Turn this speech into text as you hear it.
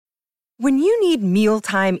When you need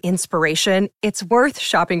mealtime inspiration, it's worth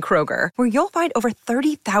shopping Kroger, where you'll find over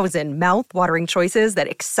 30,000 mouth-watering choices that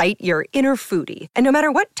excite your inner foodie. And no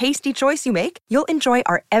matter what tasty choice you make, you'll enjoy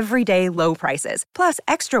our everyday low prices, plus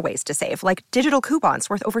extra ways to save, like digital coupons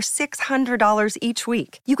worth over $600 each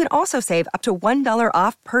week. You can also save up to $1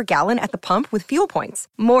 off per gallon at the pump with fuel points.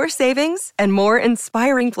 More savings and more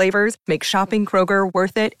inspiring flavors make shopping Kroger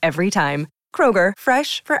worth it every time. Kroger,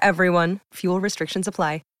 fresh for everyone. Fuel restrictions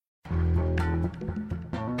apply.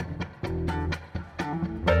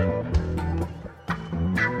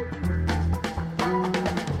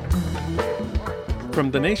 From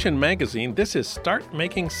The Nation magazine, this is Start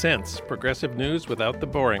Making Sense, progressive news without the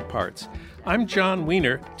boring parts. I'm John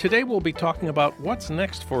Wiener. Today we'll be talking about what's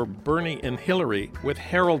next for Bernie and Hillary with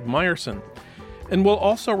Harold Meyerson. And we'll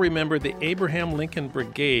also remember the Abraham Lincoln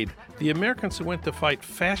Brigade, the Americans who went to fight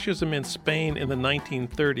fascism in Spain in the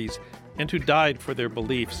 1930s and who died for their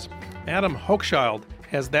beliefs. Adam Hochschild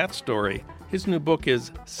has that story. His new book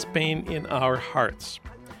is Spain in Our Hearts.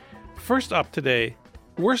 First up today,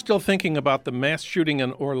 we're still thinking about the mass shooting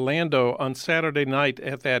in Orlando on Saturday night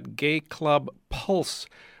at that gay club Pulse,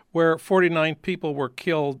 where 49 people were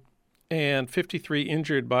killed and 53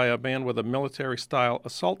 injured by a man with a military-style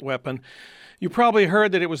assault weapon. You probably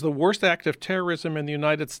heard that it was the worst act of terrorism in the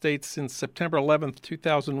United States since September 11th,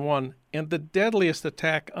 2001, and the deadliest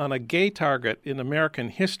attack on a gay target in American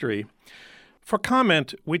history. For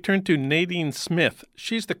comment, we turn to Nadine Smith.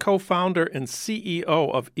 She's the co-founder and CEO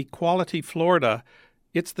of Equality Florida.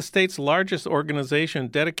 It's the state's largest organization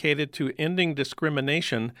dedicated to ending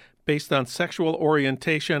discrimination based on sexual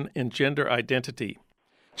orientation and gender identity.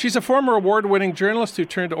 She's a former award-winning journalist who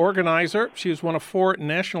turned organizer. She was one of 4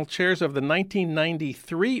 national chairs of the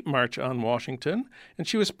 1993 March on Washington, and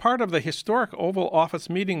she was part of the historic Oval Office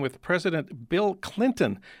meeting with President Bill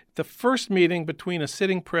Clinton, the first meeting between a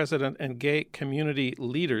sitting president and gay community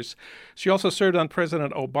leaders. She also served on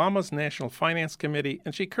President Obama's National Finance Committee,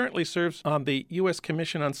 and she currently serves on the U.S.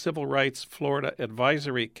 Commission on Civil Rights Florida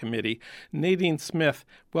Advisory Committee. Nadine Smith,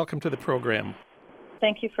 welcome to the program.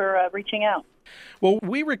 Thank you for reaching out. Well,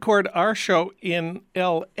 we record our show in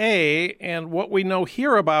L.A., and what we know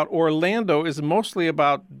here about Orlando is mostly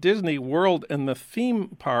about Disney World and the theme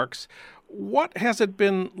parks. What has it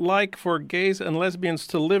been like for gays and lesbians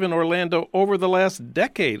to live in Orlando over the last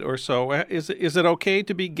decade or so? Is it okay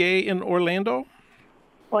to be gay in Orlando?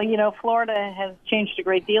 Well, Florida has changed a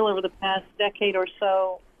great deal over the past decade or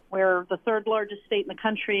so. We're the 3rd largest state in the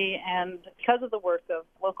country, and because of the work of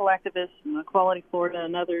local activists and Equality Florida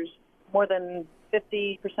and others, more than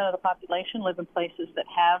 50% of the population live in places that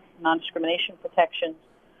have non-discrimination protections.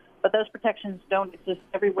 But those protections don't exist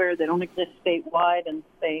everywhere. They don't exist statewide, and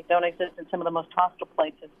they don't exist in some of the most hostile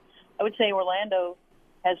places. I would say Orlando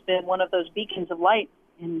has been one of those beacons of light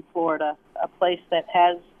in Florida, a place that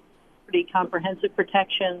has pretty comprehensive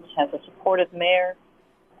protections, has a supportive mayor,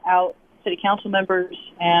 out city council members,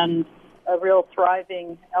 and a real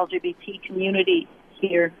thriving LGBT community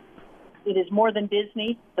here. It is more than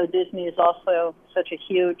Disney, so Disney is also such a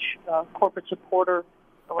huge corporate supporter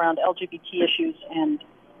around LGBT issues, and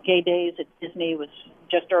Gay Days at Disney was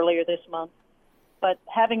just earlier this month. But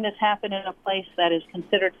having this happen in a place that is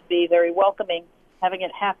considered to be very welcoming, having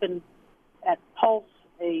it happen at Pulse,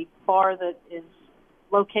 a bar that is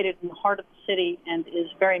located in the heart of the city and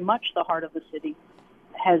is very much the heart of the city,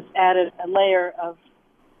 has added a layer of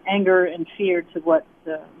anger and fear to what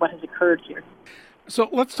has occurred here. So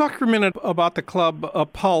let's talk for a minute about the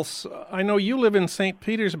club Pulse. I know you live in St.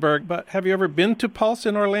 Petersburg, but have you ever been to Pulse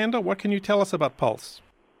in Orlando? What can you tell us about Pulse?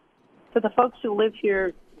 For the folks who live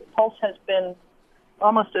here, Pulse has been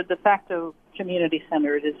almost a de facto community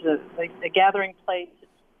center. It is a gathering place.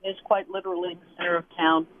 It is quite literally in the center of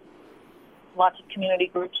town. Lots of community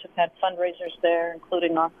groups have had fundraisers there,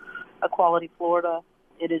 including our Equality Florida.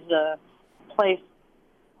 It is a place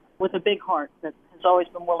with a big heart that has always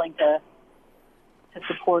been willing to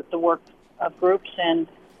support the work of groups. And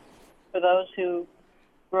for those who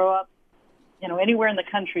grow up, anywhere in the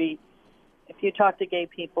country, if you talk to gay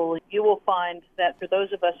people, you will find that for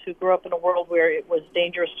those of us who grew up in a world where it was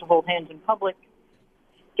dangerous to hold hands in public,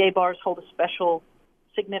 gay bars hold a special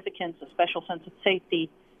significance, a special sense of safety,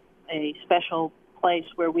 a special place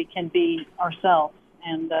where we can be ourselves.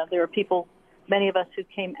 And there are people, many of us, who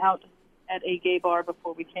came out at a gay bar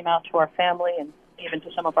before we came out to our family and even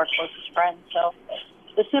to some of our closest friends. So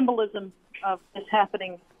the symbolism of this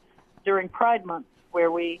happening during Pride Month,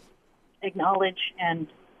 where we acknowledge and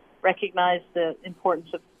recognize the importance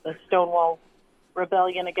of the Stonewall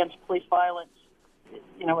rebellion against police violence,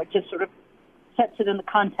 it just sort of sets it in the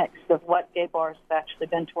context of what gay bars have actually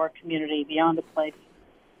been to our community beyond a place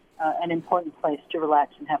an important place to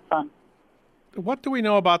relax and have fun. What do we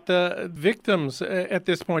know about the victims at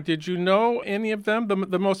this point? Did you know any of them?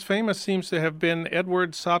 The most famous seems to have been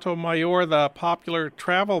Edward Sotomayor, the popular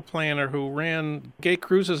travel planner who ran gay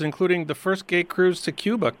cruises, including the first gay cruise to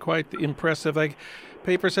Cuba. Quite impressive. Like,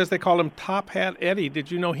 paper says they called him Top Hat Eddie.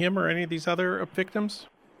 Did you know him or any of these other victims?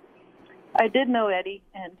 I did know Eddie,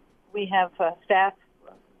 and we have staff.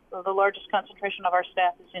 The largest concentration of our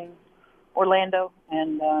staff is in Orlando,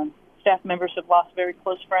 and staff members have lost very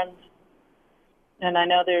close friends. And I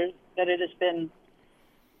know that it has been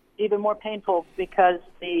even more painful because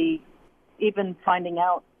even finding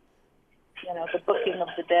out, the booking of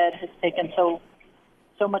the dead has taken so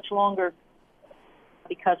much longer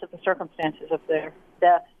because of the circumstances of their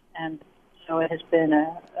deaths. And so it has been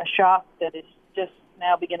a shock that is just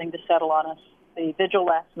now beginning to settle on us. The vigil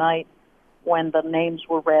last night, when the names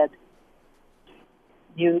were read,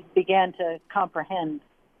 you began to comprehend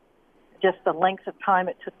just the length of time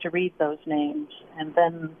it took to read those names, and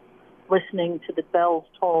then listening to the bells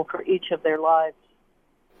toll for each of their lives,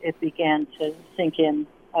 it began to sink in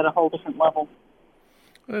at a whole different level.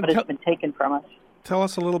 But it's been taken from us. Tell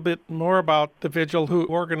us a little bit more about the vigil. Who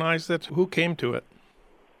organized it? Who came to it?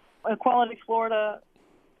 Equality Florida,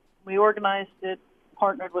 we organized it,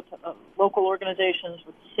 partnered with local organizations,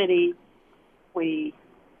 with the city. We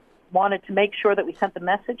wanted to make sure that we sent the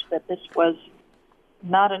message that this was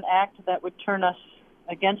not an act that would turn us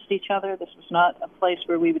against each other. This was not a place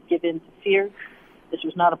where we would give in to fear. This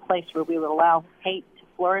was not a place where we would allow hate to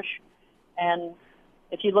flourish. And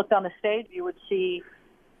if you looked on the stage, you would see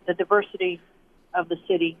the diversity of the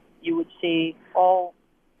city. You would see all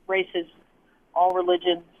races, all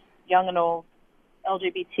religions, young and old,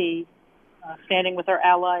 LGBT, standing with our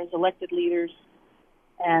allies, elected leaders.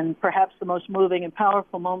 And perhaps the most moving and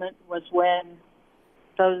powerful moment was when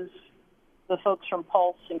the folks from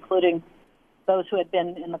Pulse, including those who had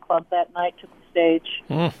been in the club that night, took the stage,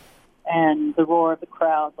 and the roar of the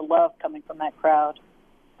crowd, the love coming from that crowd,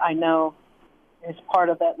 I know is part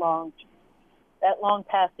of that long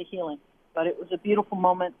path to healing. But it was a beautiful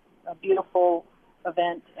moment, a beautiful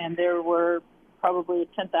event, and there were probably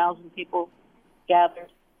 10,000 people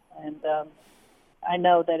gathered, and I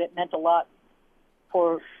know that it meant a lot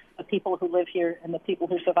for the people who live here and the people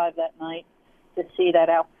who survived that night to see that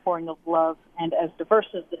outpouring of love. And as diverse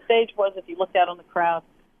as the stage was, if you looked out on the crowd,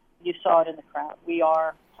 you saw it in the crowd. We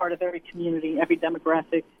are part of every community, every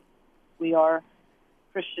demographic. We are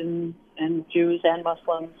Christians and Jews and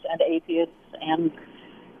Muslims and atheists. And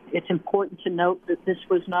it's important to note that this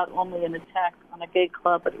was not only an attack on a gay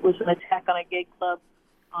club, but it was an attack on a gay club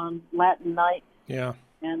on Latin night. Yeah.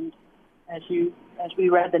 And as we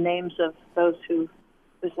read the names of those whose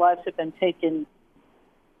lives have been taken,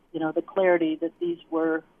 the clarity that these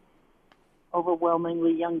were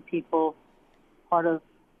overwhelmingly young people, part of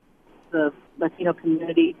the Latino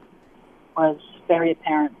community, was very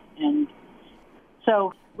apparent. And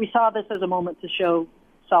so we saw this as a moment to show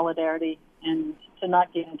solidarity and to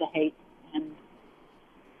not get into hate. And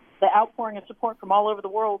the outpouring of support from all over the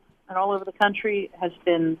world and all over the country has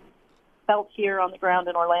been felt here on the ground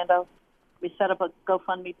in Orlando. We set up a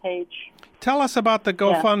GoFundMe page. Tell us about the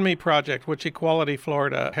GoFundMe project, which Equality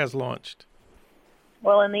Florida has launched.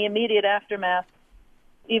 Well, in the immediate aftermath,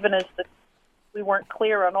 even as we weren't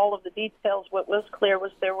clear on all of the details, what was clear was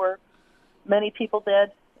there were many people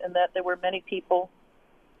dead, and that there were many people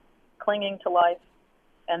clinging to life,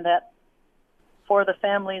 and that for the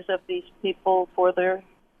families of these people, for the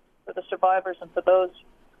survivors, and for those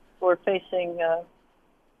who are facing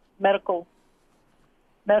medical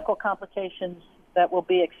complications that will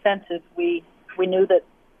be extensive, we knew that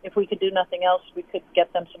if we could do nothing else, we could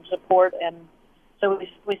get them some support. And so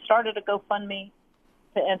we started a GoFundMe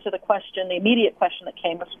to answer the immediate question that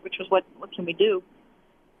came, which was what can we do?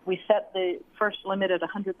 We set the first limit at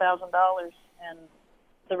 $100,000, and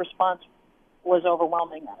the response was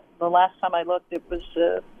overwhelming. The last time I looked, it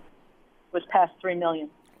was past $3 million.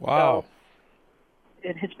 Wow. So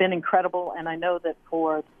it has been incredible, and I know that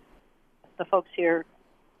for the folks here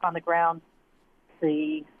on the ground,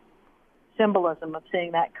 the symbolism of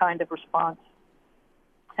seeing that kind of response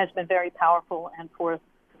has been very powerful, and for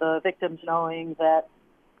the victims knowing that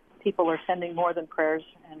people are sending more than prayers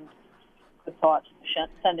and good thoughts,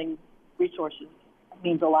 sending resources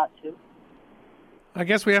means a lot too. I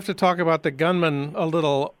guess we have to talk about the gunman a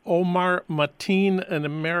little. Omar Mateen, an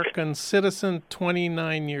American citizen,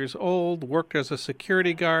 29 years old, worked as a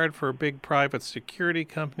security guard for a big private security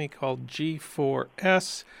company called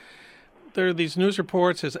G4S. There are these news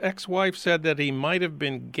reports. His ex-wife said that he might have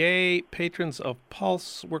been gay. Patrons of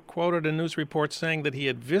Pulse were quoted in news reports saying that he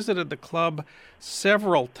had visited the club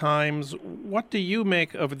several times. What do you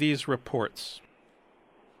make of these reports?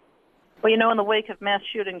 Well, in the wake of mass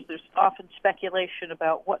shootings, there's often speculation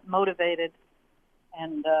about what motivated,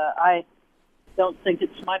 and I don't think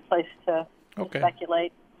it's my place to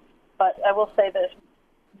speculate. But I will say that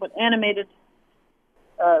what animated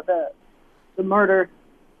the murder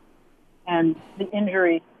and the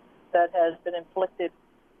injury that has been inflicted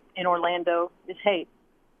in Orlando is hate.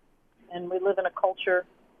 And we live in a culture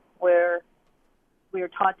where we are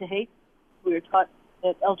taught to hate. We are taught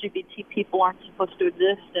that LGBT people aren't supposed to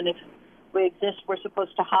exist, and if we exist, we're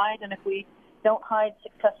supposed to hide, and if we don't hide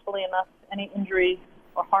successfully enough, any injury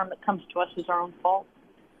or harm that comes to us is our own fault.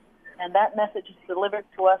 And that message is delivered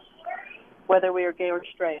to us whether we are gay or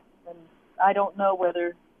straight. And I don't know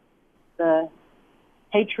whether the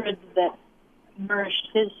hatred that nourished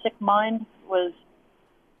his sick mind was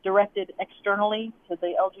directed externally to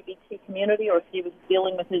the LGBT community, or if he was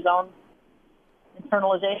dealing with his own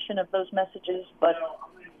internalization of those messages. But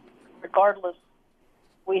regardless,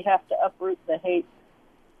 we have to uproot the hate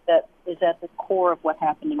that is at the core of what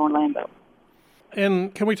happened in Orlando.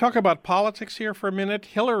 And can we talk about politics here for a minute?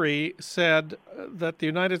 Hillary said that the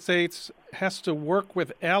United States has to work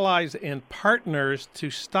with allies and partners to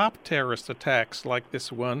stop terrorist attacks like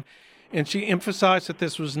this one. And she emphasized that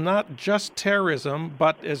this was not just terrorism,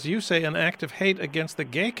 but, as you say, an act of hate against the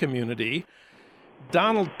gay community.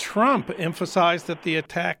 Donald Trump emphasized that the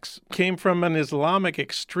attacks came from an Islamic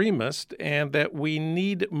extremist and that we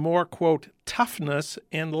need more, quote, toughness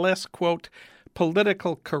and less, quote,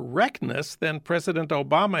 political correctness than President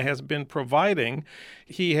Obama has been providing.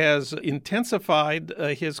 He has intensified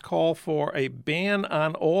his call for a ban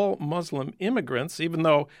on all Muslim immigrants, even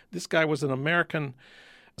though this guy was an American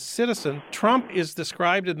citizen. Trump is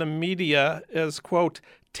described in the media as, quote,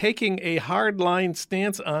 taking a hardline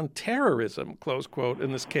stance on terrorism, close quote,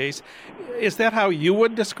 in this case. Is that how you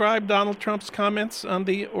would describe Donald Trump's comments on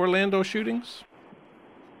the Orlando shootings?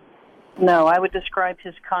 No, I would describe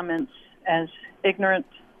his comments as ignorant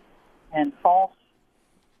and false.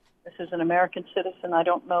 This is an American citizen. I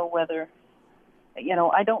don't know whether,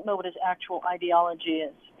 I don't know what his actual ideology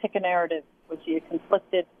is. Pick a narrative. Was he a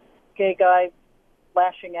conflicted gay guy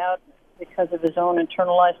lashing out because of his own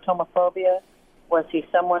internalized homophobia? Was he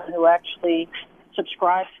someone who actually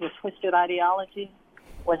subscribed to a twisted ideology?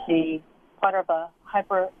 Was he part of a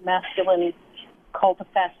hyper-masculine cult of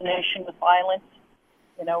fascination with violence?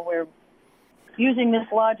 We're using this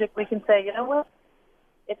logic. We can say, what?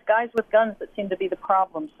 It's guys with guns that seem to be the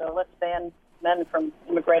problem, so let's ban men from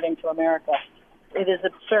immigrating to America. It is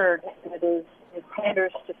absurd. It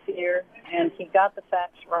panders to fear, and he got the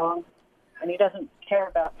facts wrong, and he doesn't care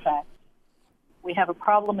about facts. We have a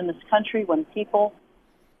problem in this country when people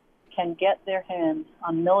can get their hands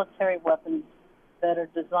on military weapons that are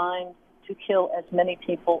designed to kill as many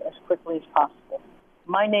people as quickly as possible.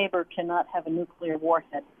 My neighbor cannot have a nuclear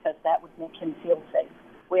warhead because that would make him feel safe.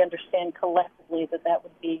 We understand collectively that that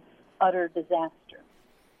would be utter disaster.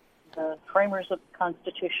 The framers of the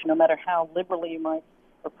Constitution, no matter how liberally you might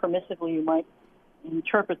or permissively you might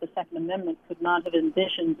interpret the Second Amendment, could not have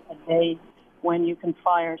envisioned a day when you can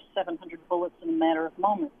fire 700 bullets in a matter of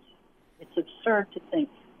moments. It's absurd to think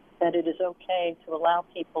that it is okay to allow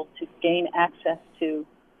people to gain access to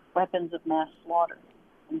weapons of mass slaughter,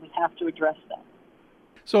 and we have to address that.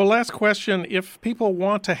 So last question, if people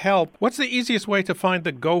want to help, what's the easiest way to find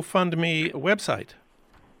the GoFundMe website?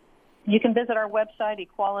 You can visit our website,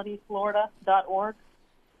 equalityflorida.org,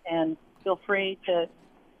 and feel free to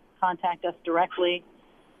contact us directly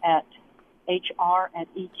at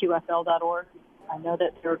hr@eqfl.org. I know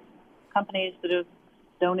that there are companies that have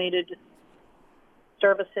donated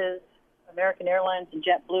services. American Airlines and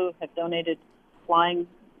JetBlue have donated flying,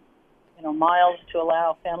 miles to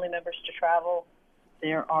allow family members to travel.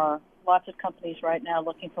 There are lots of companies right now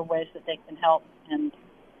looking for ways that they can help, and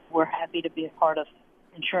we're happy to be a part of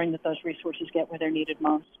ensuring that those resources get where they're needed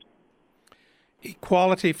most.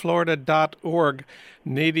 EqualityFlorida.org.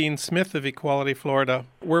 Nadine Smith of Equality Florida.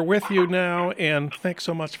 We're with you now, and thanks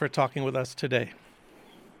so much for talking with us today.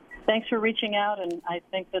 Thanks for reaching out, and I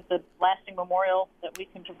think that the lasting memorial that we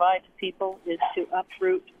can provide to people is to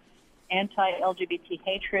uproot anti-LGBT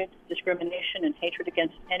hatred, discrimination, and hatred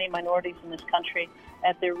against any minorities in this country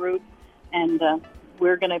at their root, and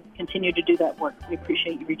we're going to continue to do that work. We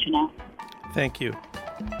appreciate you reaching out. Thank you.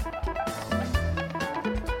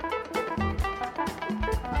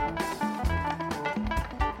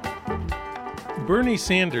 Bernie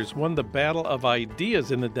Sanders won the battle of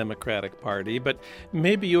ideas in the Democratic Party, but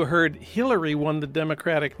maybe you heard Hillary won the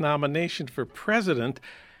Democratic nomination for president.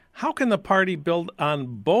 How can the party build on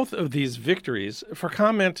both of these victories? For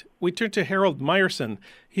comment, we turn to Harold Meyerson.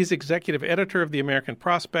 He's executive editor of the American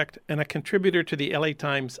Prospect and a contributor to the LA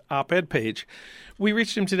Times op-ed page. We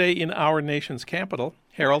reached him today in our nation's capital.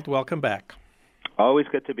 Harold, welcome back. Always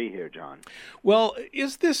good to be here, John. Well,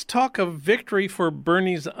 is this talk of victory for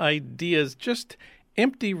Bernie's ideas just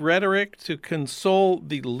empty rhetoric to console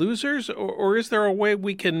the losers, or is there a way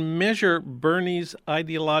we can measure Bernie's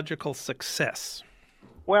ideological success?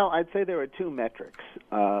 Well, I'd say there are two metrics.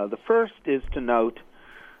 The first is to note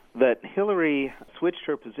that Hillary switched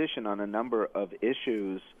her position on a number of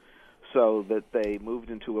issues so that they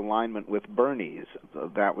moved into alignment with Bernie's.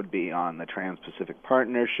 That would be on the Trans-Pacific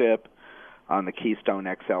Partnership, on the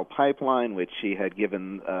Keystone XL pipeline, which she had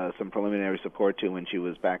given some preliminary support to when she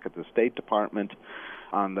was back at the State Department,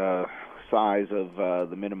 on the size of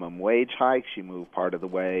the minimum wage hike. She moved part of the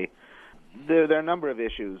way. There are a number of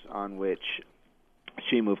issues on which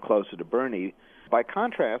she moved closer to Bernie. By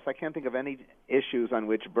contrast, I can't think of any issues on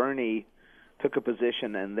which Bernie took a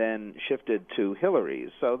position and then shifted to Hillary's.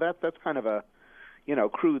 So that's kind of a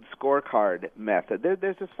crude scorecard method.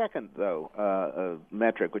 There's a second, though,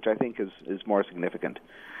 metric, which I think is more significant.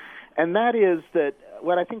 And that is that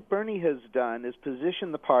what I think Bernie has done is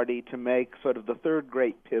position the party to make sort of the third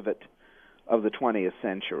great pivot of the 20th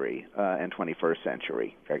century and 21st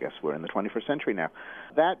century. I guess we're in the 21st century now.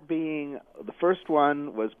 That being, the first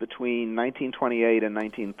one was between 1928 and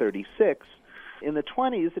 1936. In the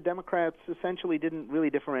 20s, the Democrats essentially didn't really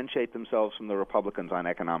differentiate themselves from the Republicans on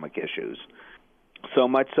economic issues. So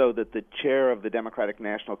much so that the chair of the Democratic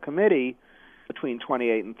National Committee between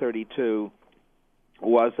 28 and 32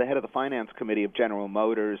 was the head of the Finance Committee of General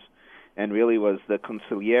Motors and really was the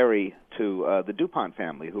consigliere to the DuPont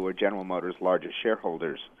family, who were General Motors' largest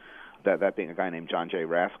shareholders, that being a guy named John J.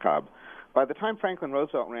 Raskob. By the time Franklin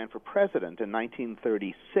Roosevelt ran for president in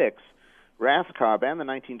 1936, Raskob and the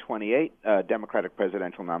 1928 Democratic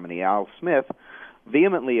presidential nominee, Al Smith,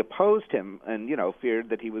 vehemently opposed him and, feared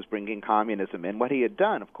that he was bringing communism in. What he had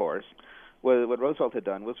done, of course, what Roosevelt had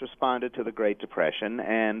done was responded to the Great Depression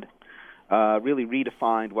and really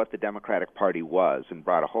redefined what the Democratic Party was and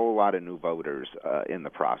brought a whole lot of new voters in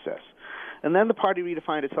the process. And then the party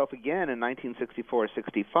redefined itself again in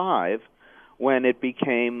 1964-65 when it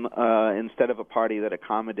became, instead of a party that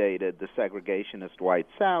accommodated the segregationist white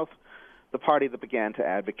South, the party that began to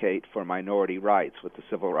advocate for minority rights with the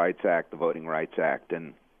Civil Rights Act, the Voting Rights Act,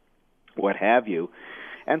 and what have you.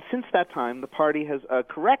 And since that time, the party has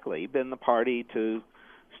correctly been the party to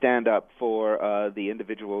stand up for the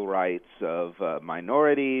individual rights of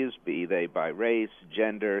minorities, be they by race,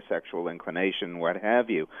 gender, sexual inclination, what have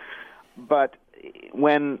you. But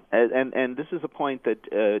when, and this is a point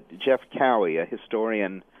that Jeff Cowie, a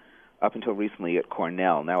historian up until recently at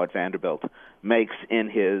Cornell, now at Vanderbilt, makes in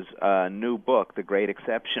his new book, The Great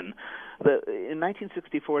Exception. In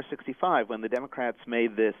 1964-65, when the Democrats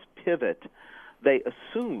made this pivot, they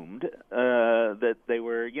assumed that they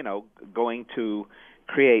were, going to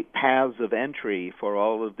create paths of entry for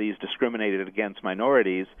all of these discriminated against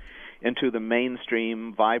minorities into the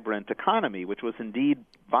mainstream, vibrant economy, which was indeed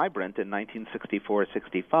vibrant in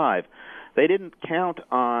 1964-65. They didn't count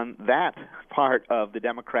on that part of the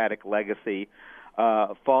Democratic legacy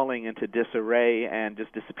falling into disarray and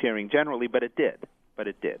just disappearing generally, but it did.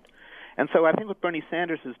 And so I think what Bernie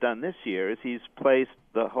Sanders has done this year is he's placed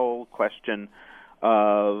the whole question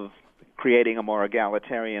of creating a more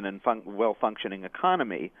egalitarian and well-functioning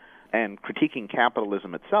economy and critiquing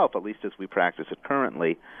capitalism itself, at least as we practice it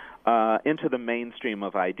currently, into the mainstream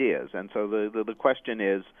of ideas. And so the question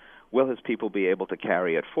is, will his people be able to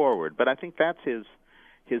carry it forward? But I think that's his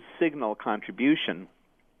signal contribution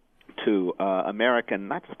to American,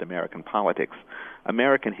 not just American politics,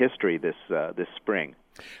 American history this spring.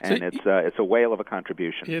 And so it's a whale of a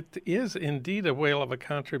contribution. It is indeed a whale of a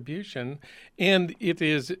contribution, and it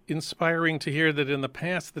is inspiring to hear that in the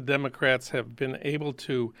past the Democrats have been able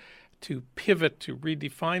to pivot, to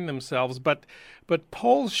redefine themselves. But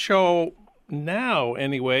polls show now,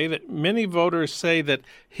 anyway, that many voters say that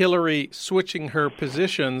Hillary switching her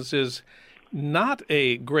positions is not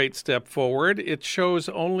a great step forward. It shows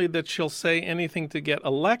only that she'll say anything to get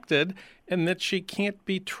elected and that she can't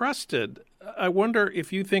be trusted. I wonder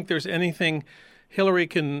if you think there's anything Hillary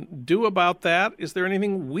can do about that. Is there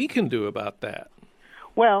anything we can do about that?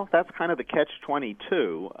 Well, that's kind of the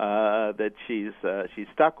catch-22 that she's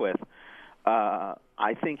stuck with.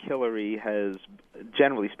 I think Hillary has,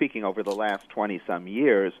 generally speaking, over the last 20-some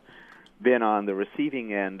years, been on the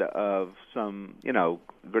receiving end of some,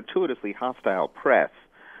 gratuitously hostile press,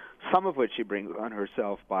 some of which she brings on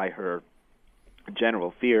herself by her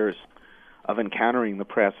general fears of encountering the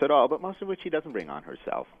press at all, but most of which she doesn't bring on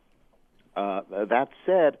herself. That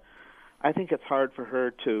said, I think it's hard for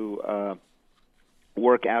her to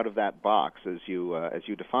work out of that box as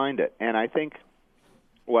you defined it. And I think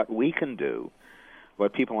what we can do,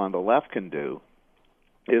 what people on the left can do,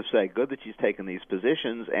 is say, good that she's taken these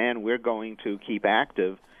positions, and we're going to keep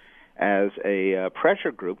active as a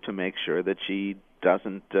pressure group to make sure that she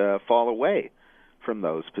doesn't fall away from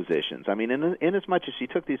those positions. I mean, in as much as she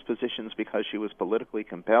took these positions because she was politically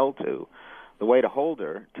compelled to, the way to hold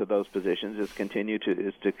her to those positions is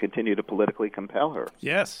to continue to politically compel her.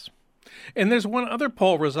 Yes. And there's one other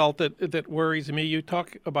poll result that worries me. You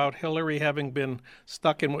talk about Hillary having been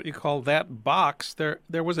stuck in what you call that box.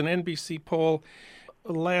 There was an NBC poll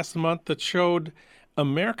last month that showed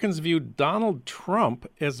Americans viewed Donald Trump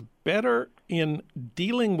as better in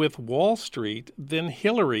dealing with Wall Street than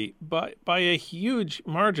Hillary by a huge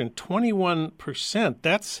margin, 21%.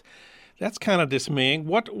 That's kind of dismaying.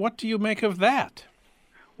 What do you make of that?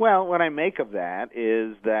 Well, what I make of that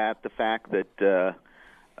is that the fact that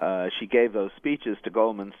she gave those speeches to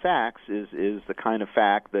Goldman Sachs is the kind of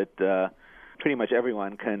fact that pretty much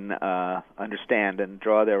everyone can understand and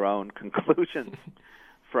draw their own conclusions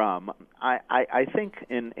from. I think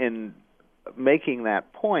in making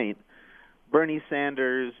that point, Bernie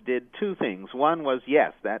Sanders did two things. One was,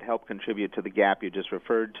 yes, that helped contribute to the gap you just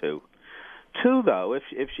referred to. Two, though,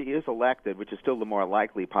 if she is elected, which is still the more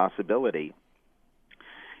likely possibility,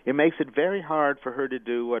 it makes it very hard for her to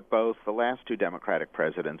do what both the last two Democratic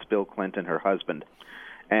presidents, Bill Clinton, her husband,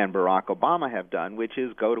 and Barack Obama have done, which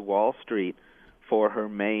is go to Wall Street for her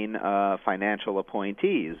main financial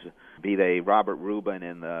appointees, be they Robert Rubin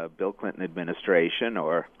in the Bill Clinton administration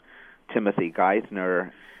or Timothy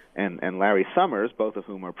Geithner and Larry Summers, both of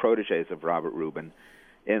whom are protégés of Robert Rubin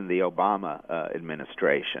in the Obama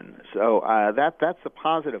administration. So that's a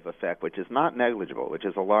positive effect, which is not negligible, which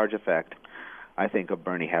is a large effect, I think, of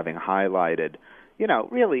Bernie having highlighted,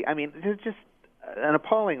 really, I mean, there's just an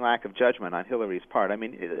appalling lack of judgment on Hillary's part. I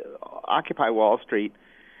mean, Occupy Wall Street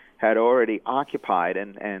had already occupied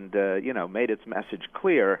and made its message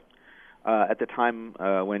clear at the time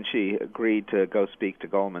when she agreed to go speak to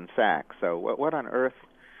Goldman Sachs. So what on earth,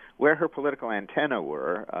 where her political antenna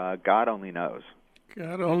were, God only knows.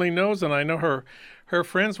 God only knows, and I know her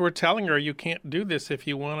friends were telling her, you can't do this if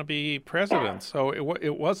you want to be president. So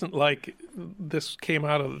it wasn't like this came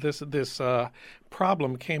out of this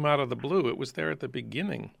problem came out of the blue. It was there at the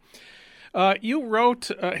beginning. You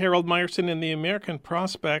wrote, Harold Meyerson, in the American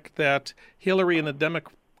Prospect that Hillary and the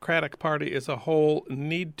Democratic Party as a whole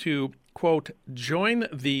need to, quote, join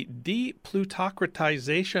the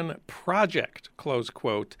deplutocratization project, close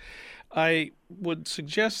quote. I would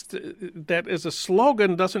suggest that as a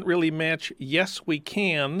slogan doesn't really match "Yes, we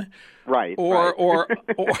can," right? Or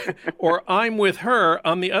 "I'm with her."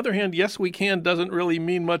 On the other hand, "Yes, we can" doesn't really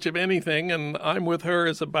mean much of anything, and "I'm with her"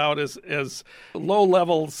 is about as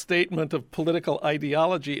low-level statement of political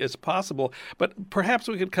ideology as possible. But perhaps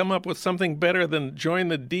we could come up with something better than "join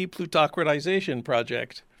the deplutocratization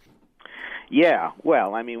project." Yeah,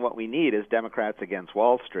 well, I mean, what we need is Democrats against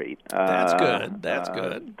Wall Street. That's good. That's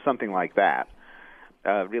good. Something like that.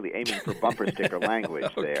 Really aiming for bumper sticker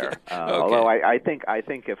language Okay. there. Okay. Although I think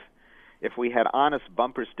if we had honest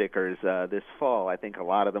bumper stickers this fall, I think a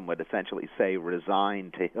lot of them would essentially say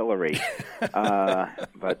 "resign to Hillary."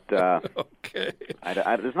 But okay.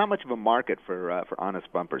 There's not much of a market for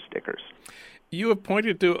honest bumper stickers. You have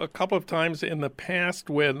pointed to a couple of times in the past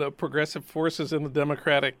when the progressive forces in the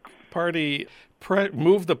Democratic Party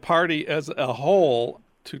moved the party as a whole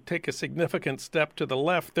to take a significant step to the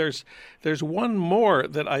left. There's one more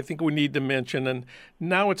that I think we need to mention, and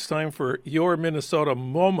now it's time for your Minnesota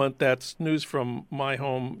moment. That's news from my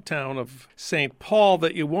hometown of St. Paul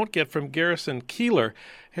that you won't get from Garrison Keillor.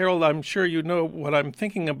 Harold, I'm sure you know what I'm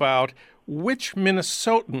thinking about. Which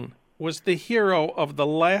Minnesotan was the hero of the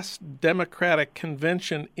last Democratic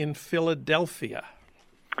convention in Philadelphia?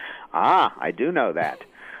 I do know that.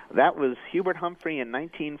 That was Hubert Humphrey in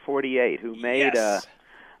 1948, who made Yes.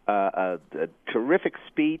 a terrific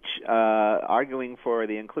speech arguing for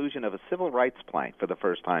the inclusion of a civil rights plank for the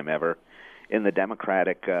first time ever in the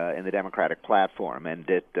Democratic platform, and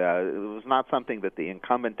it was not something that the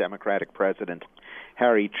incumbent Democratic president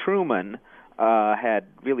Harry Truman had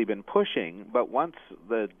really been pushing. But once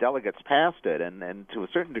the delegates passed it, and to a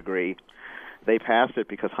certain degree, they passed it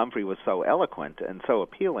because Humphrey was so eloquent and so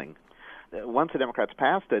appealing. Once the Democrats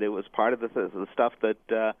passed it, it was part of the stuff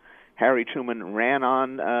that Harry Truman ran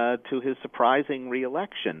on to his surprising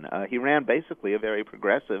reelection. He ran basically a very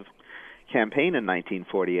progressive campaign in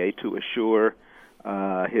 1948 to assure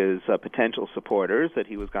his potential supporters that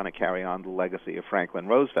he was going to carry on the legacy of Franklin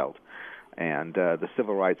Roosevelt. And the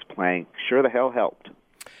civil rights plank sure the hell helped.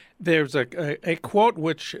 There's a quote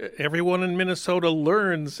which everyone in Minnesota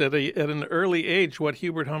learns at an early age, what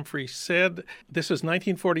Hubert Humphrey said. This is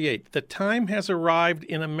 1948. "The time has arrived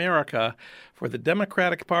in America for the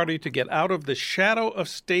Democratic Party to get out of the shadow of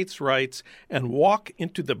states' rights and walk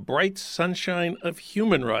into the bright sunshine of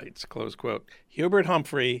human rights," close quote. Hubert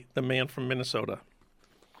Humphrey, the man from Minnesota.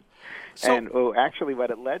 So, and actually,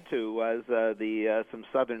 what it led to was some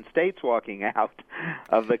southern states walking out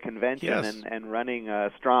of the convention yes. and running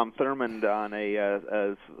Strom Thurmond on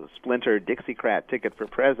a splinter Dixiecrat ticket for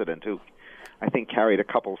president, who I think carried a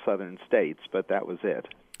couple southern states, but that was it.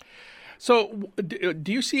 So,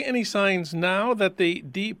 do you see any signs now that the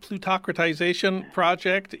deplutocratization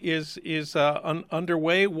project is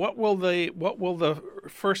underway? What will the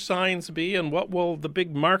first signs be, and what will the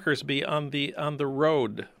big markers be on the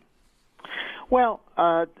road? Well,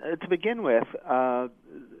 to begin with,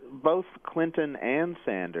 both Clinton and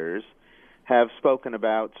Sanders have spoken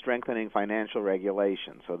about strengthening financial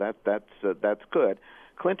regulation, so that's good.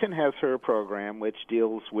 Clinton has her program, which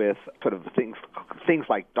deals with sort of things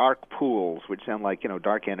like dark pools, which sound like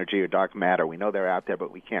dark energy or dark matter. We know they're out there,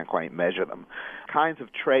 but we can't quite measure them. Kinds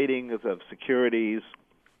of trading of securities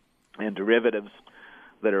and derivatives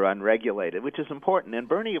that are unregulated, which is important. And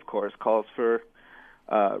Bernie, of course, calls for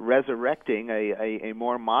resurrecting a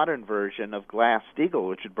more modern version of Glass-Steagall,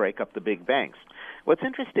 which would break up the big banks. What's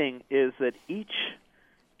interesting is that each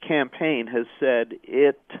campaign has said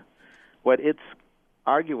what it's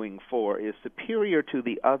arguing for is superior to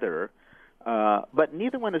the other, but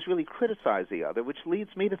neither one has really criticized the other, which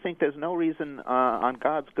leads me to think there's no reason on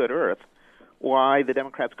God's good earth why the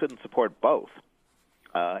Democrats couldn't support both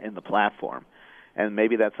in the platform. And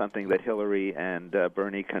maybe that's something that Hillary and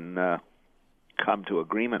Bernie can come to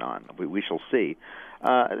agreement on. We shall see.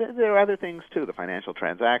 There are other things, too. The financial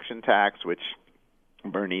transaction tax, which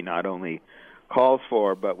Bernie not only calls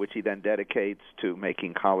for, but which he then dedicates to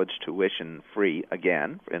making college tuition free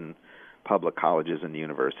again in public colleges and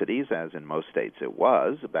universities, as in most states it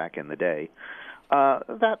was back in the day.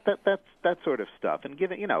 That sort of stuff, and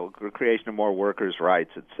giving creation of more workers'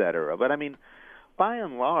 rights, etc. But I mean, by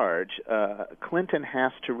and large, Clinton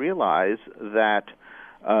has to realize that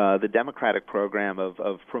the Democratic program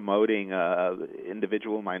of promoting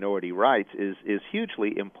individual minority rights is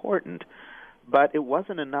hugely important, but it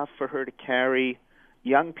wasn't enough for her to carry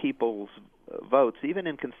young people's votes, even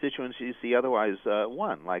in constituencies she otherwise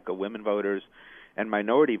won, like women voters and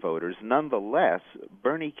minority voters. Nonetheless,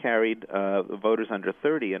 Bernie carried voters under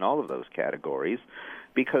 30 in all of those categories,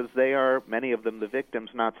 because they are, many of them, the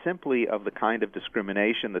victims not simply of the kind of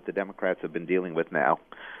discrimination that the Democrats have been dealing with now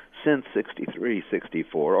since 63,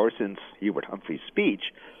 64, or since Hubert Humphrey's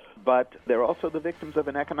speech, but they're also the victims of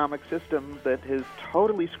an economic system that has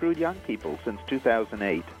totally screwed young people since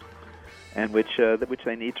 2008, and which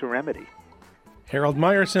they need to remedy. Harold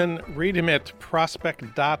Meyerson, read him at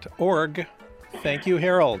prospect.org. Thank you,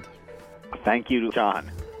 Harold. Thank you,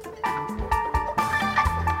 John.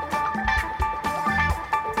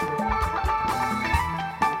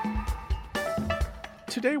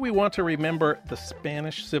 Today we want to remember the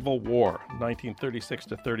Spanish Civil War, 1936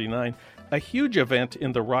 to 39, a huge event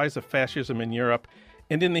in the rise of fascism in Europe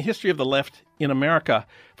and in the history of the left in America.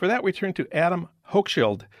 For that, we turn to Adam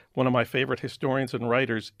Hochschild, one of my favorite historians and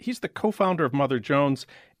writers. He's the co-founder of Mother Jones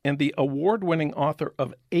and the award-winning author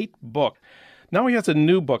of 8 books. Now he has a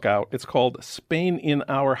new book out. It's called Spain in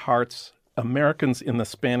Our Hearts, Americans in the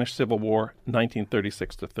Spanish Civil War,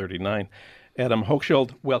 1936 to 39. Adam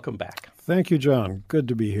Hochschild, welcome back. Thank you, John. Good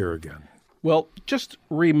to be here again. Well, just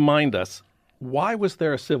remind us, why was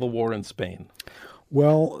there a civil war in Spain?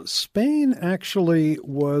 Well, Spain actually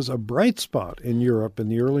was a bright spot in Europe in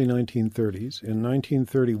the early 1930s. In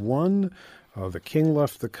 1931, the king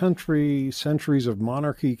left the country, centuries of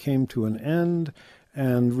monarchy came to an end,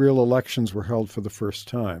 and real elections were held for the first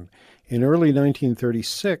time. In early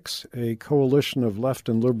 1936, a coalition of left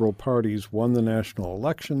and liberal parties won the national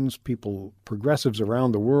elections. Progressives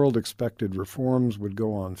around the world expected reforms would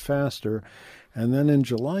go on faster. And then in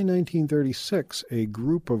July 1936, a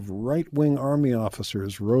group of right-wing army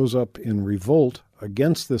officers rose up in revolt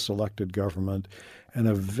against this elected government, and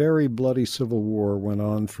a very bloody civil war went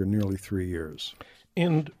on for nearly 3 years.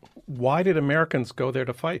 And why did Americans go there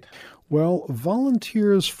to fight? Well,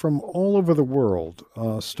 volunteers from all over the world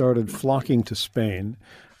started flocking to Spain.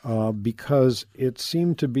 because it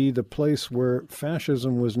seemed to be the place where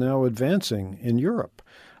fascism was now advancing in Europe,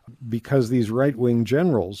 because these right-wing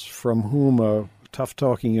generals, from whom a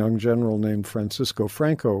tough-talking young general named Francisco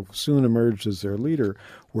Franco soon emerged as their leader,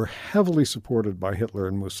 were heavily supported by Hitler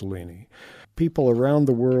and Mussolini. People around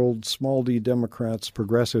the world, small d Democrats,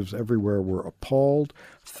 progressives everywhere, were appalled.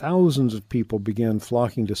 Thousands of people began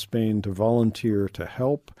flocking to Spain to volunteer to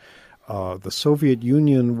help. The Soviet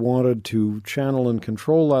Union wanted to channel and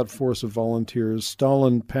control that force of volunteers.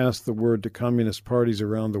 Stalin passed the word to communist parties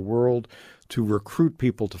around the world to recruit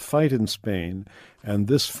people to fight in Spain, and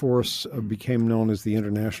this force became known as the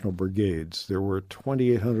International Brigades. There were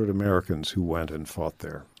 2,800 Americans who went and fought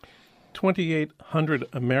there. 2,800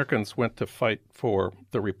 Americans went to fight for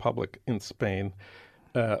the Republic in Spain.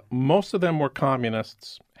 Most of them were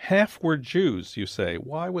communists. Half were Jews, you say.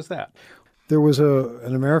 Why was that? There was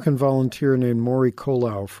an American volunteer named Maury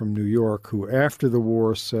Kolau from New York who, after the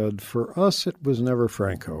war, said, "For us, it was never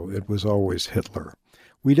Franco. It was always Hitler."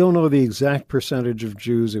 We don't know the exact percentage of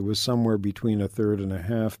Jews. It was somewhere between a third and a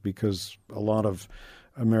half, because a lot of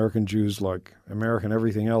American Jews, like American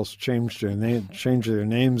everything else, changed their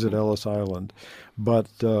names at Ellis Island. But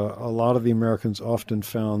a lot of the Americans often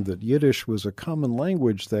found that Yiddish was a common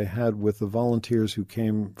language they had with the volunteers who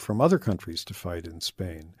came from other countries to fight in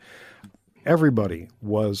Spain. Everybody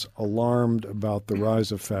was alarmed about the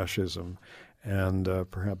rise of fascism, and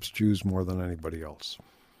perhaps Jews more than anybody else.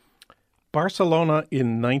 Barcelona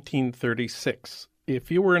in 1936. If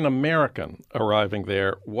you were an American arriving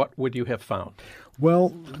there, what would you have found? Well,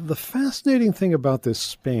 the fascinating thing about this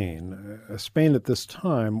Spain at this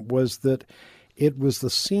time, was that it was the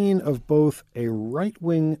scene of both a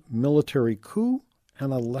right-wing military coup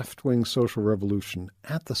and a left-wing social revolution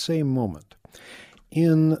at the same moment.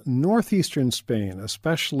 In northeastern Spain,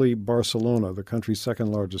 especially Barcelona, the country's second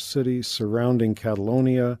largest city, surrounding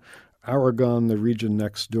Catalonia, Aragon, the region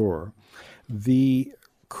next door, the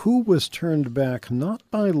coup was turned back not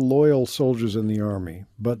by loyal soldiers in the army,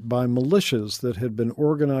 but by militias that had been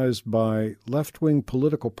organized by left-wing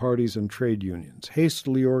political parties and trade unions,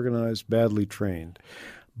 hastily organized, badly trained.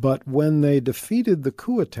 But when they defeated the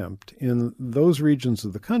coup attempt in those regions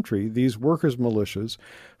of the country, these workers' militias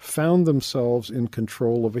found themselves in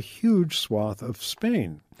control of a huge swath of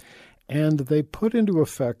Spain. And they put into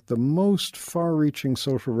effect the most far-reaching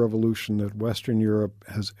social revolution that Western Europe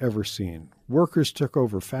has ever seen. Workers took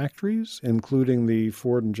over factories, including the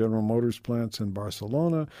Ford and General Motors plants in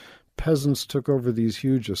Barcelona. Peasants took over these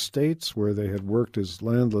huge estates where they had worked as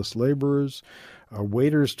landless laborers.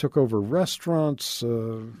 Waiters took over restaurants.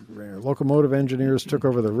 Locomotive engineers took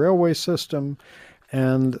over the railway system.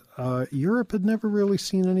 And Europe had never really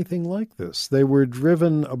seen anything like this. They were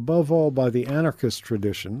driven above all by the anarchist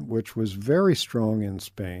tradition, which was very strong in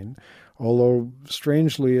Spain, although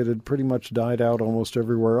strangely it had pretty much died out almost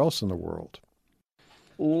everywhere else in the world.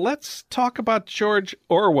 Let's talk about George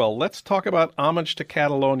Orwell. Let's talk about Homage to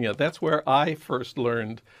Catalonia. That's where I first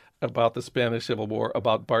learned about the Spanish Civil War,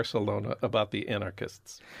 about Barcelona, about the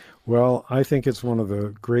anarchists. Well, I think it's one of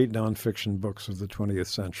the great nonfiction books of the 20th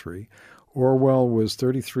century. Orwell was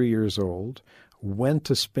 33 years old, went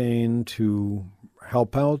to Spain to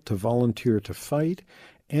help out, to volunteer to fight,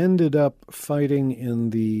 ended up fighting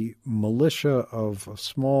in the militia of a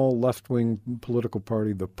small left-wing political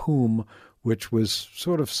party, the POUM, which was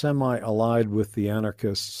sort of semi-allied with the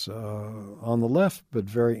anarchists on the left, but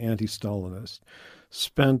very anti-Stalinist.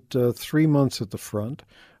 Spent 3 months at the front,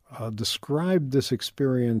 described this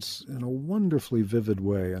experience in a wonderfully vivid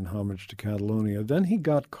way in Homage to Catalonia. Then he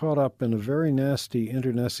got caught up in a very nasty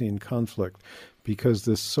internecine conflict because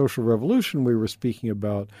this social revolution we were speaking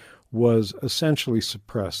about was essentially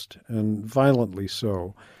suppressed, and violently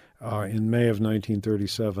so, in May of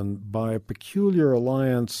 1937 by a peculiar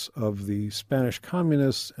alliance of the Spanish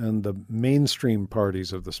communists and the mainstream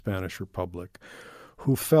parties of the Spanish Republic,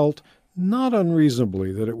 who felt not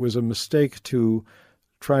unreasonably that it was a mistake to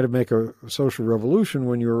try to make a social revolution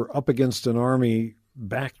when you're up against an army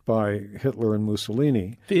backed by Hitler and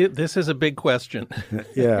Mussolini. This is a big question.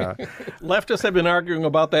 Yeah. Leftists have been arguing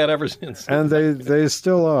about that ever since. And they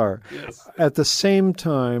still are. Yes. At the same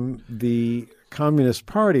time, the Communist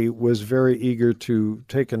Party was very eager to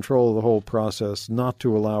take control of the whole process, not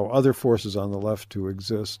to allow other forces on the left to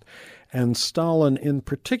exist. And Stalin, in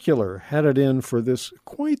particular, had it in for this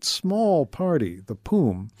quite small party, the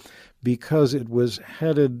POUM, because it was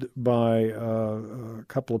headed by a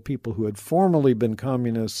couple of people who had formerly been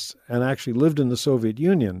communists and actually lived in the Soviet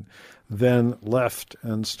Union, then left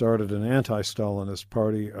and started an anti-Stalinist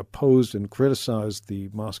party, opposed and criticized the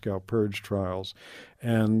Moscow Purge trials.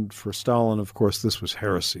 And for Stalin, of course, this was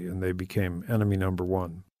heresy, and they became enemy number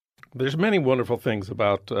one. There's many wonderful things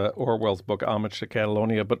about Orwell's book, Homage to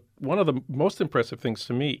Catalonia, but one of the most impressive things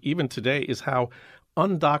to me, even today, is how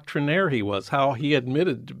undoctrinaire he was, how he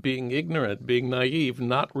admitted to being ignorant, being naive,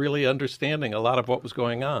 not really understanding a lot of what was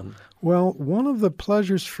going on. Well, one of the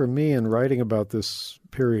pleasures for me in writing about this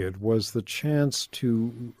period was the chance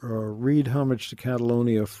to read Homage to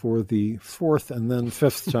Catalonia for the fourth and then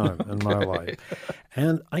fifth time in my life.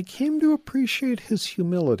 And I came to appreciate his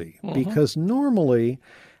humility, because normally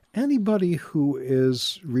anybody who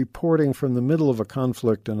is reporting from the middle of a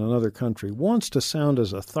conflict in another country wants to sound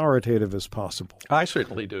as authoritative as possible. I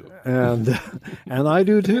certainly do. And I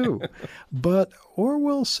do too. But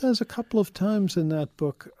Orwell says a couple of times in that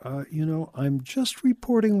book, I'm just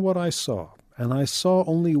reporting what I saw. And I saw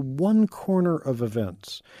only one corner of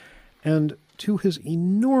events. And to his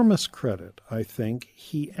enormous credit, I think,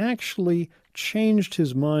 he actually changed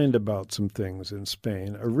his mind about some things in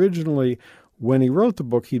Spain. Originally, when he wrote the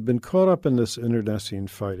book, he'd been caught up in this internecine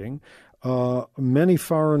fighting. Many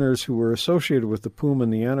foreigners who were associated with the POUM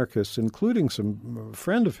and the anarchists, including some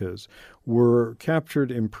friend of his, were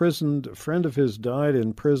captured, imprisoned. A friend of his died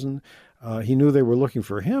in prison. He knew they were looking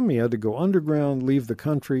for him. He had to go underground, leave the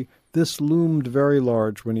country. This loomed very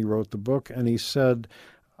large when he wrote the book, and he said,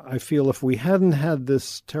 I feel if we hadn't had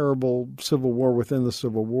this terrible civil war within the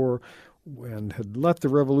Civil War and had let the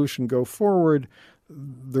revolution go forward,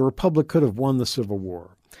 the Republic could have won the Civil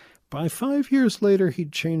War. By 5 years later,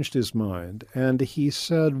 he'd changed his mind, and he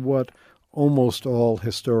said what almost all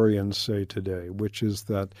historians say today, which is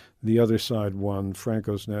that the other side won,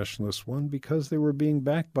 Franco's nationalists won, because they were being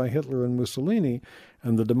backed by Hitler and Mussolini,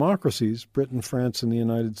 and the democracies, Britain, France, and the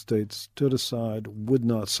United States, stood aside, would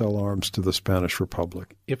not sell arms to the Spanish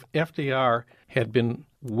Republic. If FDR had been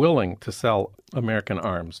willing to sell American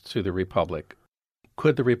arms to the Republic,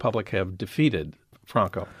 could the Republic have defeated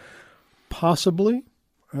Franco? Possibly.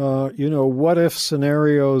 What-if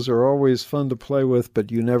scenarios are always fun to play with,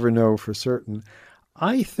 but you never know for certain.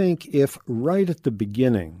 I think if right at the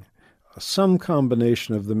beginning, some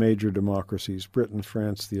combination of the major democracies, Britain,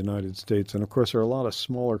 France, the United States, and of course there are a lot of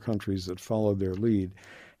smaller countries that followed their lead,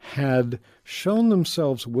 had shown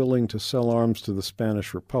themselves willing to sell arms to the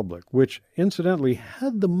Spanish Republic, which incidentally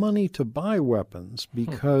had the money to buy weapons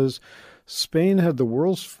because Spain had the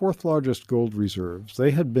world's fourth largest gold reserves.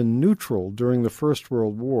 They had been neutral during the First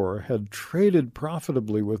World War, had traded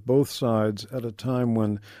profitably with both sides at a time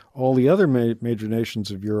when all the other major nations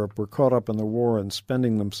of Europe were caught up in the war and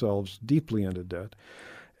spending themselves deeply into debt.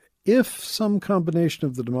 If some combination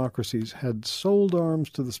of the democracies had sold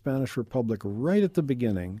arms to the Spanish Republic right at the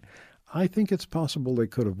beginning, I think it's possible they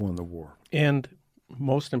could have won the war. And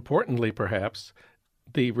most importantly, perhaps,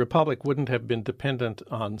 the Republic wouldn't have been dependent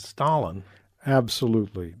on Stalin.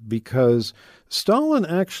 Absolutely, because Stalin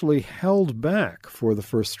actually held back for the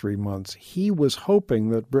first 3 months. He was hoping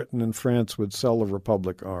that Britain and France would sell the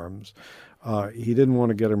Republic arms. He didn't want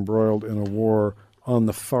to get embroiled in a war on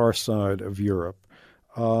the far side of Europe.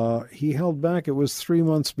 He held back. It was 3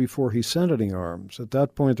 months before he sent any arms. At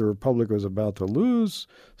that point, the Republic was about to lose.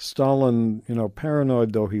 Stalin,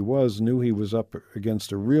 paranoid though he was, knew he was up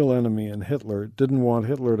against a real enemy in Hitler, didn't want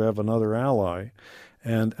Hitler to have another ally,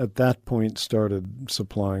 and at that point started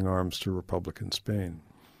supplying arms to Republican Spain.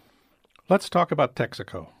 Let's talk about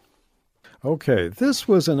Texaco. Okay, this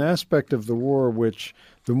was an aspect of the war which,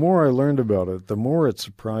 the more I learned about it, the more it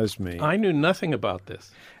surprised me. I knew nothing about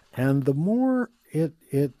this. And the more it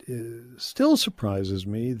still surprises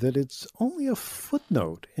me that it's only a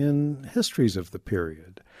footnote in histories of the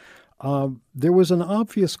period. There was an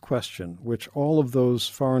obvious question which all of those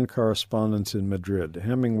foreign correspondents in Madrid,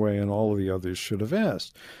 Hemingway and all of the others, should have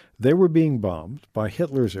asked. They were being bombed by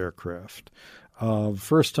Hitler's aircraft.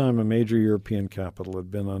 First time a major European capital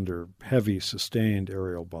had been under heavy, sustained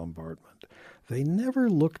aerial bombardment. They never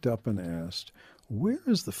looked up and asked, where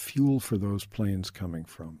is the fuel for those planes coming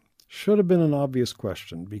from? Should have been an obvious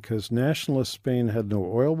question, because nationalist Spain had no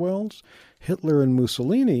oil wells. Hitler and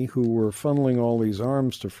Mussolini, who were funneling all these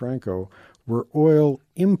arms to Franco, were oil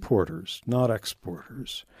importers, not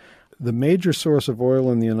exporters. The major source of oil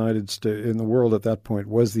in the world at that point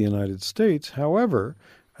was the United States. However,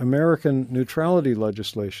 American neutrality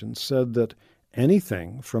legislation said that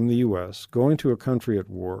anything from the U.S. going to a country at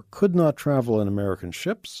war could not travel in American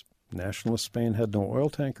ships. Nationalist Spain had no oil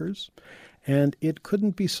tankers. And it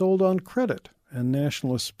couldn't be sold on credit, and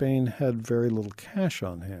nationalist Spain had very little cash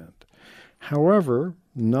on hand. However,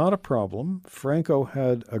 not a problem. Franco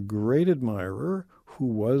had a great admirer who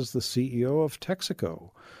was the CEO of Texaco,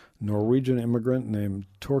 Norwegian immigrant named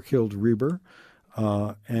Torkild Rieber.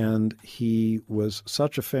 And he was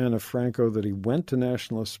such a fan of Franco that he went to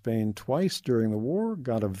nationalist Spain twice during the war,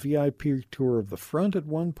 got a VIP tour of the front at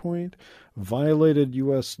one point, violated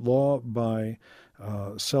U.S. law by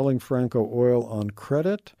selling Franco oil on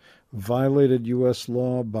credit, violated U.S.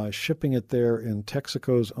 law by shipping it there in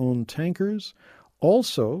Texaco's own tankers,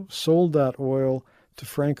 also sold that oil to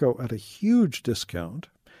Franco at a huge discount,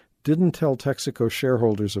 didn't tell Texaco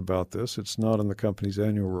shareholders about this. It's not in the company's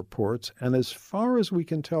annual reports. And as far as we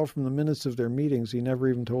can tell from the minutes of their meetings, he never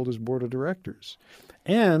even told his board of directors.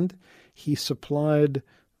 And he supplied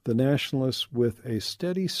the nationalists with a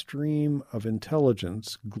steady stream of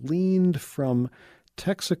intelligence gleaned from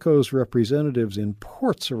Texaco's representatives in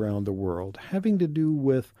ports around the world having to do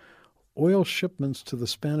with oil shipments to the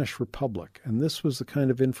Spanish Republic. And this was the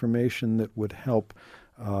kind of information that would help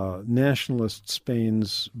nationalist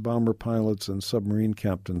Spain's bomber pilots and submarine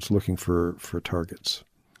captains looking for targets.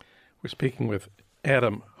 We're speaking with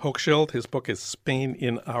Adam Hochschild. His book is Spain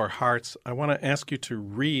in Our Hearts. I want to ask you to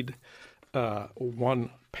read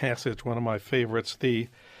one passage, one of my favorites. The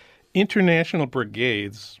international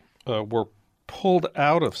brigades were pulled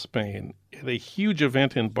out of Spain at a huge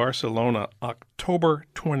event in Barcelona, October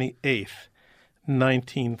 28th,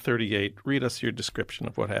 1938. Read us your description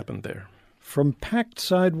of what happened there. From packed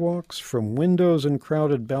sidewalks, from windows and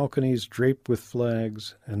crowded balconies draped with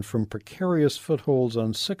flags, and from precarious footholds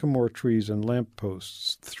on sycamore trees and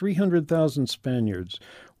lampposts, 300,000 Spaniards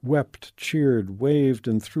wept, cheered, waved,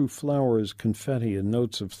 and threw flowers, confetti, and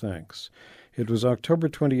notes of thanks. It was October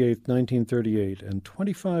 28, 1938, and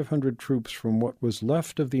 2,500 troops from what was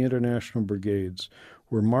left of the international brigades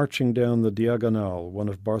were marching down the Diagonal, one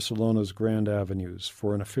of Barcelona's grand avenues,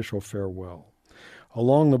 for an official farewell.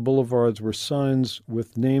 Along the boulevards were signs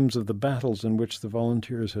with names of the battles in which the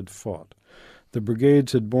volunteers had fought. The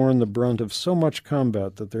brigades had borne the brunt of so much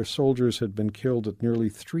combat that their soldiers had been killed at nearly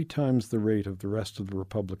 3 times the rate of the rest of the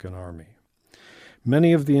Republican Army.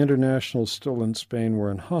 Many of the internationals still in Spain were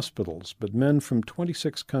in hospitals, but men from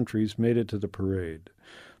 26 countries made it to the parade.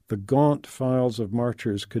 The gaunt files of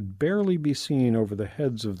marchers could barely be seen over the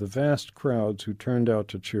heads of the vast crowds who turned out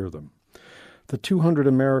to cheer them. The 200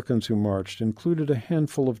 Americans who marched included a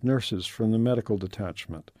handful of nurses from the medical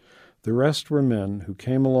detachment. The rest were men who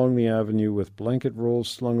came along the avenue with blanket rolls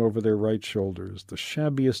slung over their right shoulders, the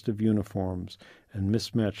shabbiest of uniforms, and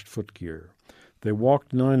mismatched footgear. They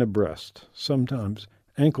walked 9 abreast, sometimes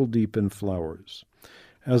ankle-deep in flowers.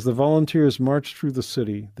 As the volunteers marched through the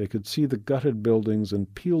city, they could see the gutted buildings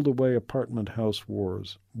and peeled-away apartment house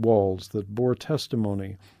walls that bore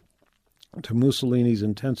testimony to Mussolini's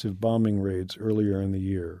intensive bombing raids earlier in the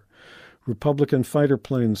year. Republican fighter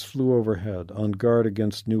planes flew overhead, on guard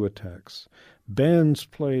against new attacks. Bands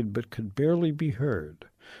played but could barely be heard.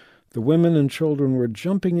 The women and children were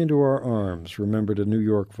jumping into our arms, remembered a New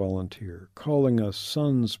York volunteer, calling us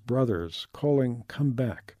sons, brothers, calling, come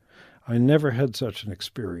back. I never had such an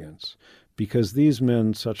experience, because these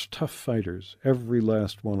men, such tough fighters, every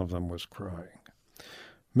last one of them was crying.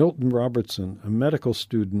 Milton Robertson, a medical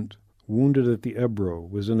student, wounded at the Ebro,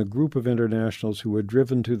 was in a group of internationals who had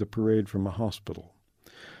driven to the parade from a hospital.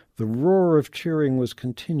 The roar of cheering was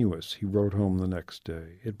continuous, he wrote home the next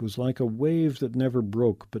day. It was like a wave that never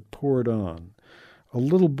broke but poured on. A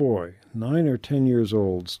little boy, 9 or 10 years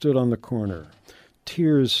old, stood on the corner.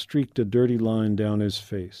 Tears streaked a dirty line down his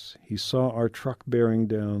face. He saw our truck bearing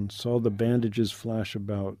down, saw the bandages flash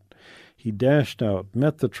about. He dashed out,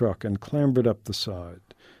 met the truck, and clambered up the side.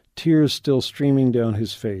 Tears still streaming down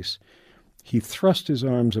his face. He thrust his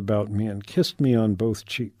arms about me and kissed me on both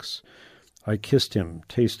cheeks. I kissed him,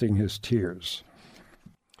 tasting his tears.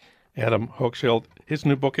 Adam Hochschild, his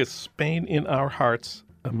new book is Spain in Our Hearts,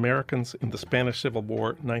 Americans in the Spanish Civil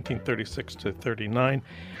War, 1936 to 39.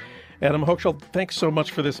 Adam Hochschild, thanks so much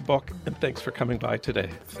for this book, and thanks for coming by today.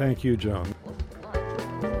 Thank you, John.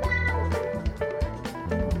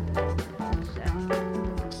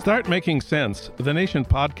 Start Making Sense, the Nation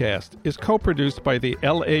podcast, is co-produced by the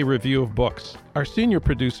LA Review of Books. Our senior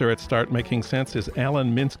producer at Start Making Sense is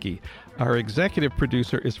Alan Minsky. Our executive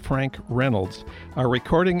producer is Frank Reynolds. Our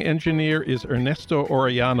recording engineer is Ernesto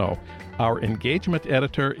Orellano. Our engagement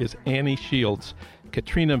editor is Annie Shields.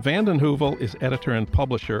 Katrina vanden Heuvel is editor and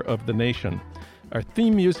publisher of The Nation. Our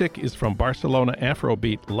theme music is from Barcelona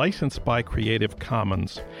Afrobeat, licensed by Creative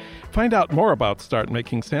Commons. Find out more about Start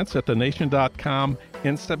Making Sense at thenation.com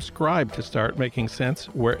and subscribe to Start Making Sense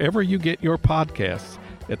wherever you get your podcasts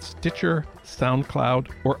at Stitcher,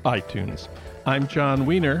 SoundCloud, or iTunes. I'm John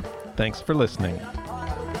Wiener. Thanks for listening.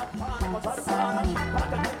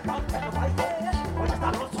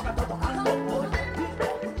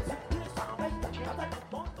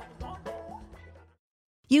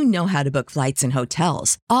 You know how to book flights and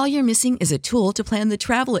hotels. All you're missing is a tool to plan the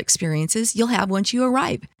travel experiences you'll have once you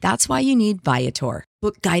arrive. That's why you need Viator.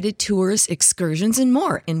 Book guided tours, excursions, and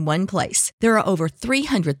more in one place. There are over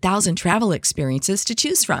 300,000 travel experiences to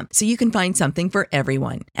choose from, so you can find something for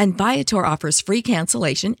everyone. And Viator offers free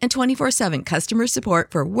cancellation and 24/7 customer support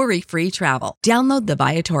for worry-free travel. Download the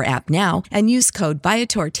Viator app now and use code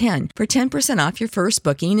Viator10 for 10% off your first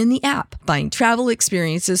booking in the app. Find travel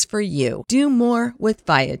experiences for you. Do more with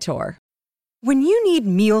Viator. When you need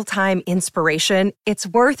mealtime inspiration, it's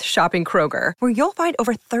worth shopping Kroger, where you'll find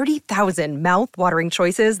over 30,000 mouth-watering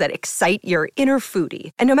choices that excite your inner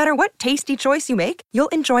foodie. And no matter what tasty choice you make, you'll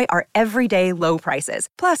enjoy our everyday low prices,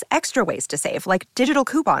 plus extra ways to save, like digital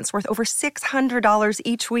coupons worth over $600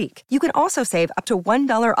 each week. You can also save up to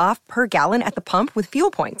 $1 off per gallon at the pump with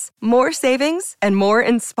fuel points. More savings and more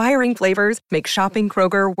inspiring flavors make shopping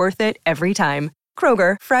Kroger worth it every time.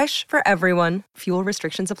 Kroger, fresh for everyone. Fuel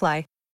restrictions apply.